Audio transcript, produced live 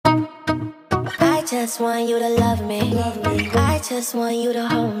just want you to love me. I just want you to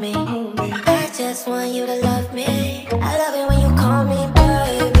hold me. I just want you to love me. I love it when you call me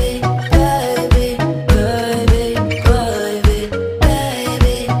baby, baby, baby, baby,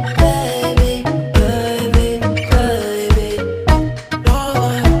 baby, baby, baby, baby. No,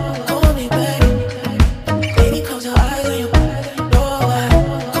 call me baby. Baby, close your eyes when you. No,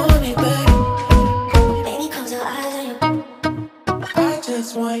 call me baby. Baby, close your eyes when you. I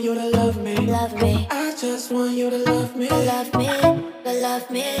just want you to love me. Love me. I just want you to love me. Love me. Love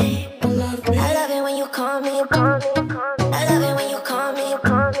me. Love me. I love it when you call me. Call me. I love it when you call me.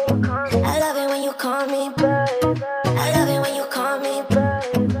 Call me. I love it when you call me. I love it when you call me.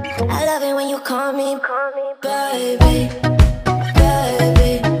 I love it when you call me. Call me, baby.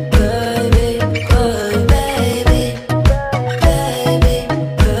 Baby. Baby. Baby. Baby. Baby. Baby.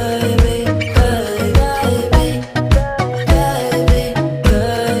 Baby.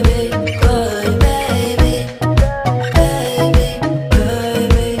 Baby, baby, baby,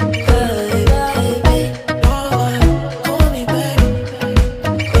 baby, baby, baby. No, call me baby.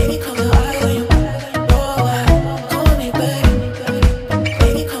 Baby, close your eyes when you. No, call me baby.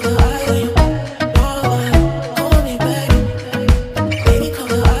 Baby, close your eyes when you. No, call me baby. Baby,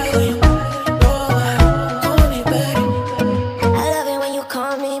 close your eyes when you. No, call me baby. I love it when you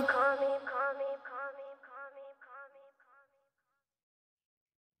call me. Call me, call me, call me, call me, call me, call me.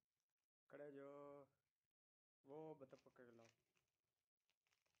 खड़े जो वो बता पकड़ लो।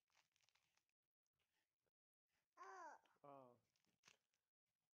 हाँ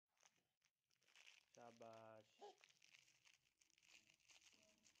शाबाश।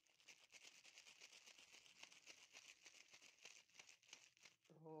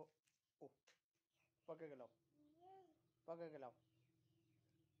 हो ओ पकड़ के लाओ, पकड़ के लाओ,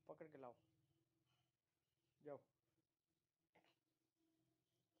 पकड़ के लाओ, जाओ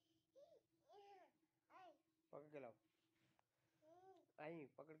पकड़ के लाओ, आई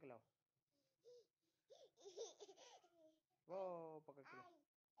पकड़ के लाओ, वो पकड़ के लाओ,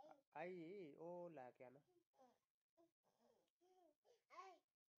 आई ओ ला के आना।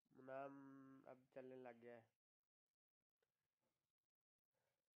 नाम अब चलने लग गया है।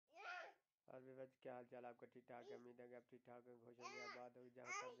 और विवज क्या हाल चाल आपका? ठीक ठाक है, उम्मीद है कि आप ठीक ठाक हैं, खुश होंगे, आबाद हो,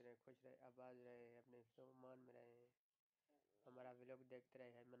 जहाँ तक भी रहे खुश रहे, आबाद रहे, अपने सम्मान में रहे। हमारा व्लॉग देखते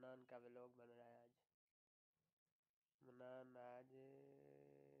रहे हैं। मनान का व्लॉग बन रहा है आज। मनान आज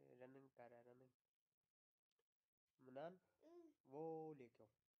रनिंग कर रहा है, रनिंग। मनान वो लेके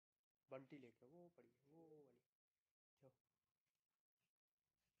आओ, बंटी लेके आओ, वो पड़ी वो वाली, जाओ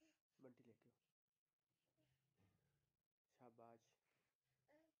बंटी लेके आओ। शाबाश,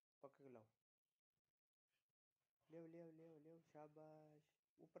 पकड़ के लाओ, ले ले ले ले, शाबाश।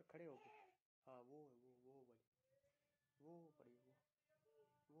 ऊपर खड़े हो गए। हाँ वो वाली, वो पड़ी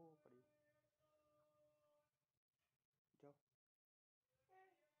वो पड़ी, जाओ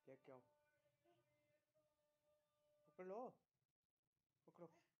लेके आओ, पकड़ लो, पकड़ो,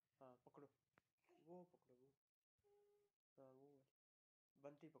 हाँ पकड़ो, वो पकड़ो वो, हाँ वो वाली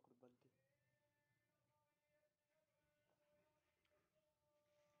बंटी पकड़ो, बंटी।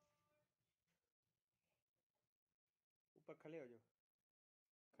 ऊपर खड़े हो जाओ,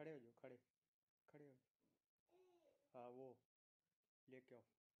 खड़े हो जाओ, खड़े खड़े हो जाओ। हाँ वो लेके आओ,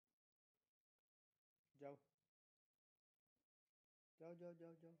 जाओ जाओ जाओ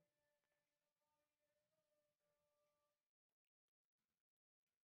जाओ जाओ,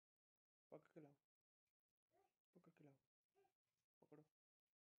 पकड़ के लाओ, पकड़ के लाओ, पकड़ो,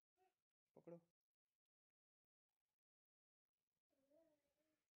 पकड़ो।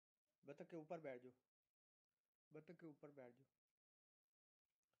 बतख के ऊपर बैठ जाओ, बतख के ऊपर बैठ जाओ।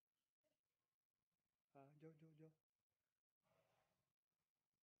 हाँ जाओ जाओ जाओ,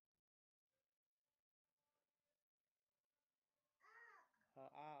 हाँ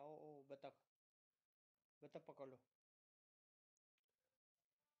आ ओ बतख, बतख पकड़ लो,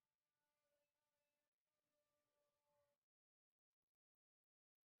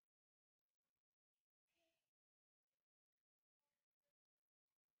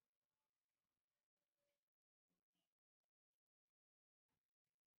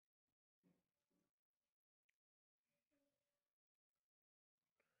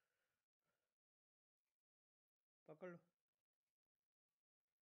 पकड़ लो।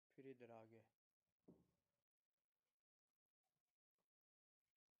 फिर इधर आ गया।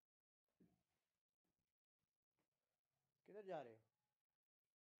 किधर जा रहे हो?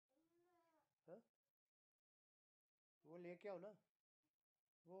 हाँ वो लेके आओ ना,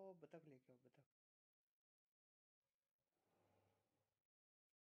 वो बतख लेके आओ, बतख।